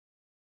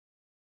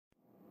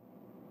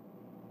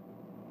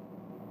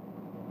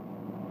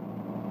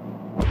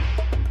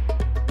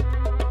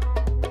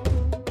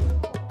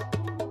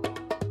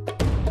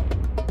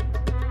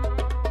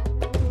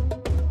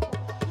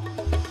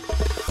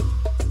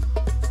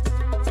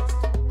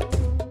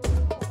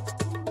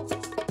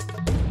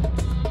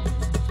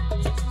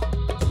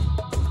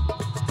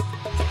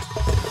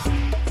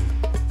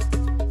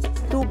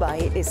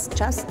Dubai is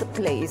just the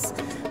place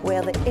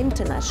where the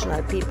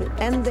international people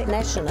and the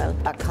national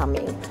are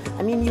coming.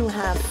 I mean, you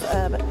have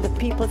the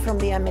people from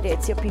the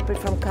Emirates, your people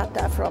from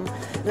Qatar, from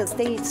the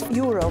States,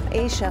 Europe,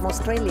 Asia,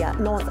 Australia,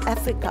 North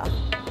Africa.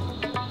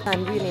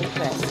 I'm really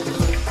impressed.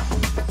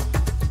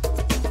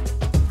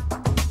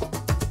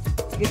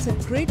 It's a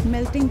great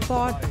melting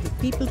pot,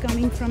 people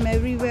coming from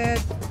everywhere.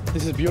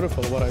 This is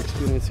beautiful, what I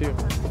experience here.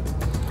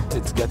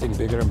 It's getting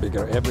bigger and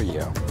bigger every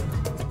year.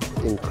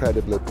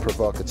 Incredibly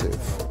provocative.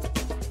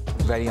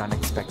 Very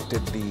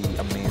unexpectedly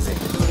amazing.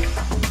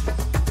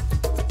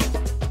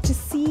 To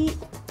see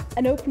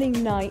an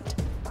opening night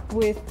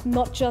with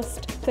not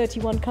just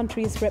 31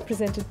 countries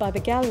represented by the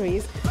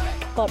galleries,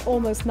 but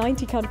almost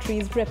 90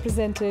 countries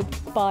represented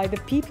by the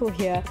people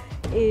here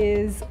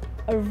is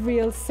a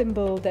real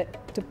symbol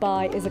that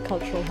Dubai is a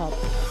cultural hub.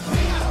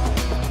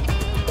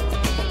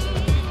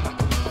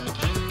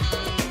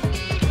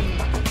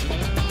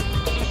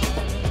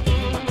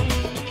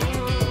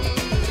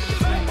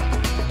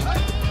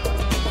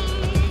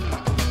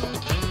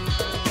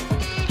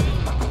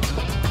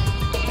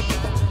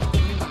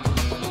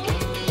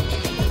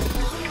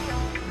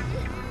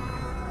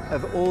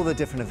 Of all the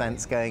different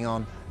events going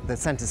on, the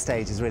centre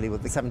stage is really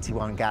with the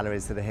 71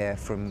 galleries that are here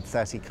from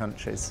 30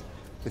 countries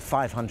with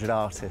 500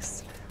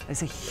 artists.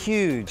 It's a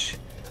huge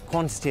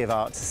quantity of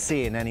art to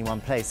see in any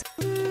one place.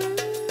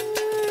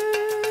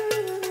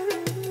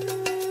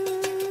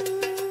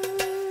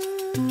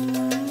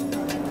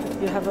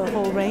 You have a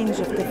whole range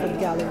of different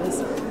galleries,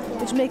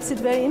 which makes it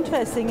very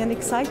interesting and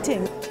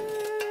exciting.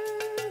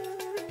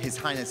 His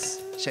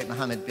Highness Sheikh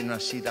Mohammed bin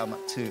Rashid Al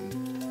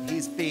Maktoum.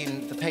 He's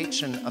been the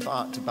patron of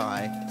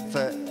ArtDubai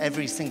for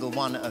every single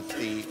one of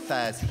the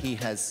fairs he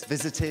has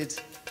visited.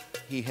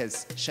 He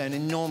has shown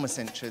enormous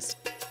interest.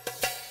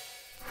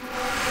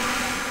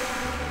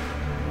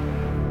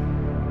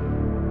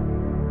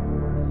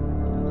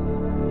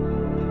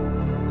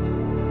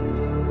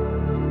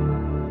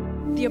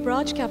 The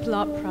Abraaj Capital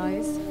Art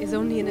Prize is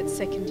only in its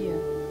second year,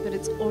 but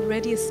it's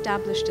already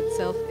established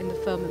itself in the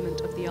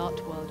firmament of the art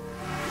world.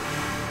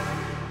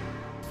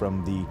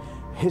 From the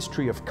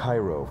history of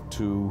Cairo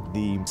to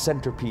the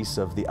centerpiece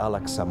of the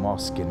Al-Aqsa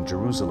Mosque in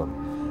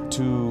Jerusalem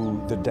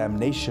to the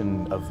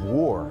damnation of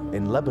war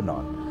in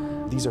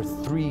Lebanon. These are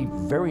three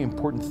very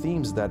important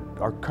themes that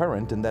are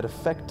current and that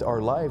affect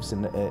our lives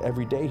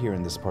every day here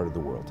in this part of the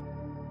world.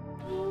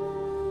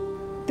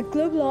 The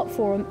Global Art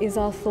Forum is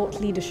our thought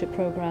leadership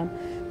program.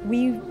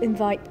 We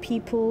invite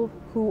people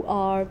who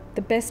are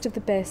the best of the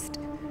best,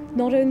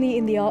 not only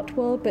in the art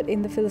world, but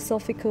in the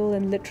philosophical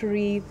and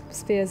literary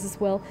spheres as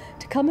well,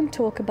 to come and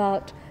talk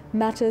about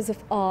matters of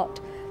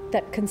art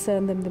that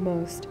concern them the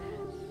most.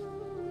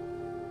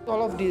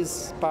 All of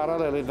these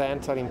parallel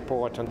events are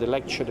important, the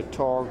lecture, the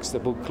talks, the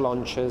book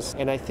launches,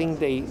 and I think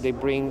they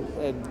bring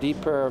a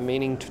deeper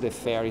meaning to the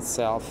fair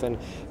itself and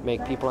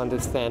make people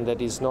understand that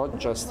it's not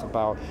just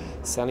about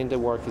selling the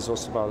work, it's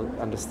also about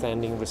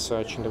understanding,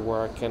 researching the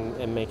work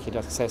and make it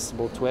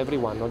accessible to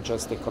everyone, not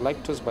just the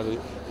collectors, but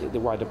the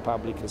wider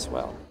public as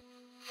well.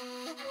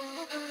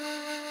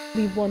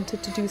 We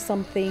wanted to do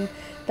something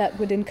that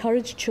would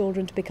encourage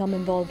children to become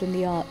involved in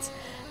the arts,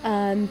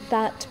 and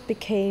that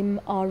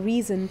became our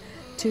reason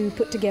to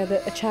put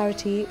together a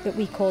charity that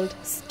we called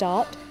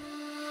START.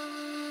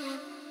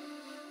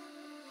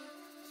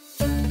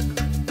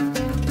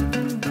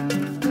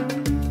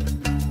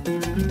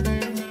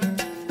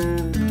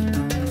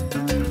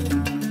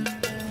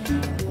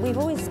 We've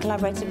always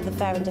collaborated with the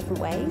fair in different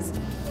ways,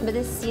 but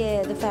this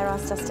year the fair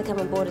asked us to come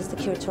on board as the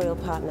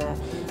curatorial partner,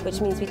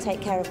 which means we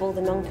take care of all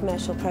the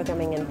non-commercial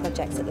programming and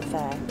projects at the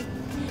fair.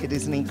 It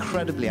is an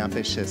incredibly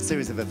ambitious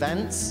series of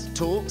events,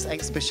 talks,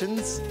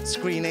 exhibitions,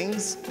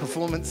 screenings,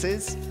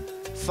 performances.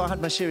 Fahad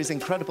Mashiri's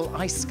incredible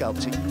ice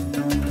sculpture.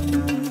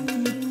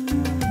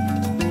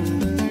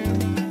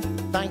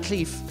 Van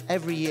Cleef,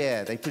 every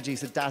year they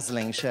produce a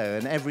dazzling show,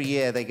 and every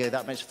year they go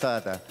that much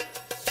further.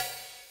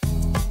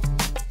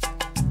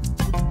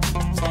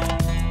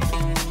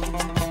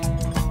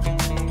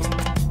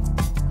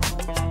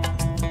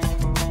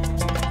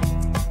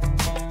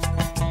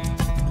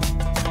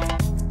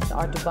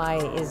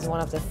 ArtDubai is one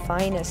of the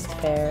finest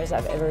fairs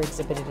I've ever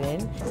exhibited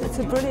in. It's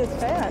a brilliant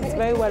fair. It's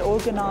very well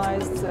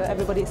organized.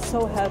 Everybody is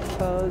so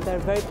helpful. They're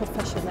very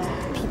professional.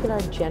 People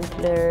are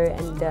gentler,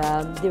 and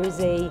there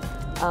is a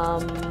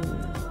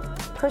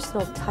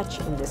personal touch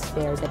in this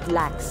fair that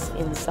lacks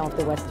in some of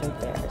the Western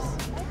fairs.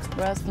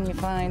 Where else can you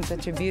find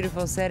such a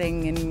beautiful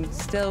setting and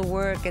still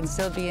work and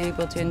still be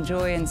able to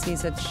enjoy and see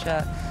such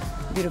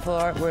beautiful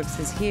artworks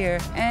as here,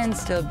 and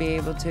still be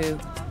able to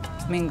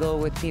mingle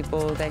with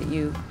people that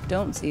you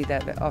don't see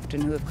that often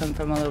who have come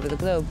from all over the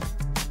globe.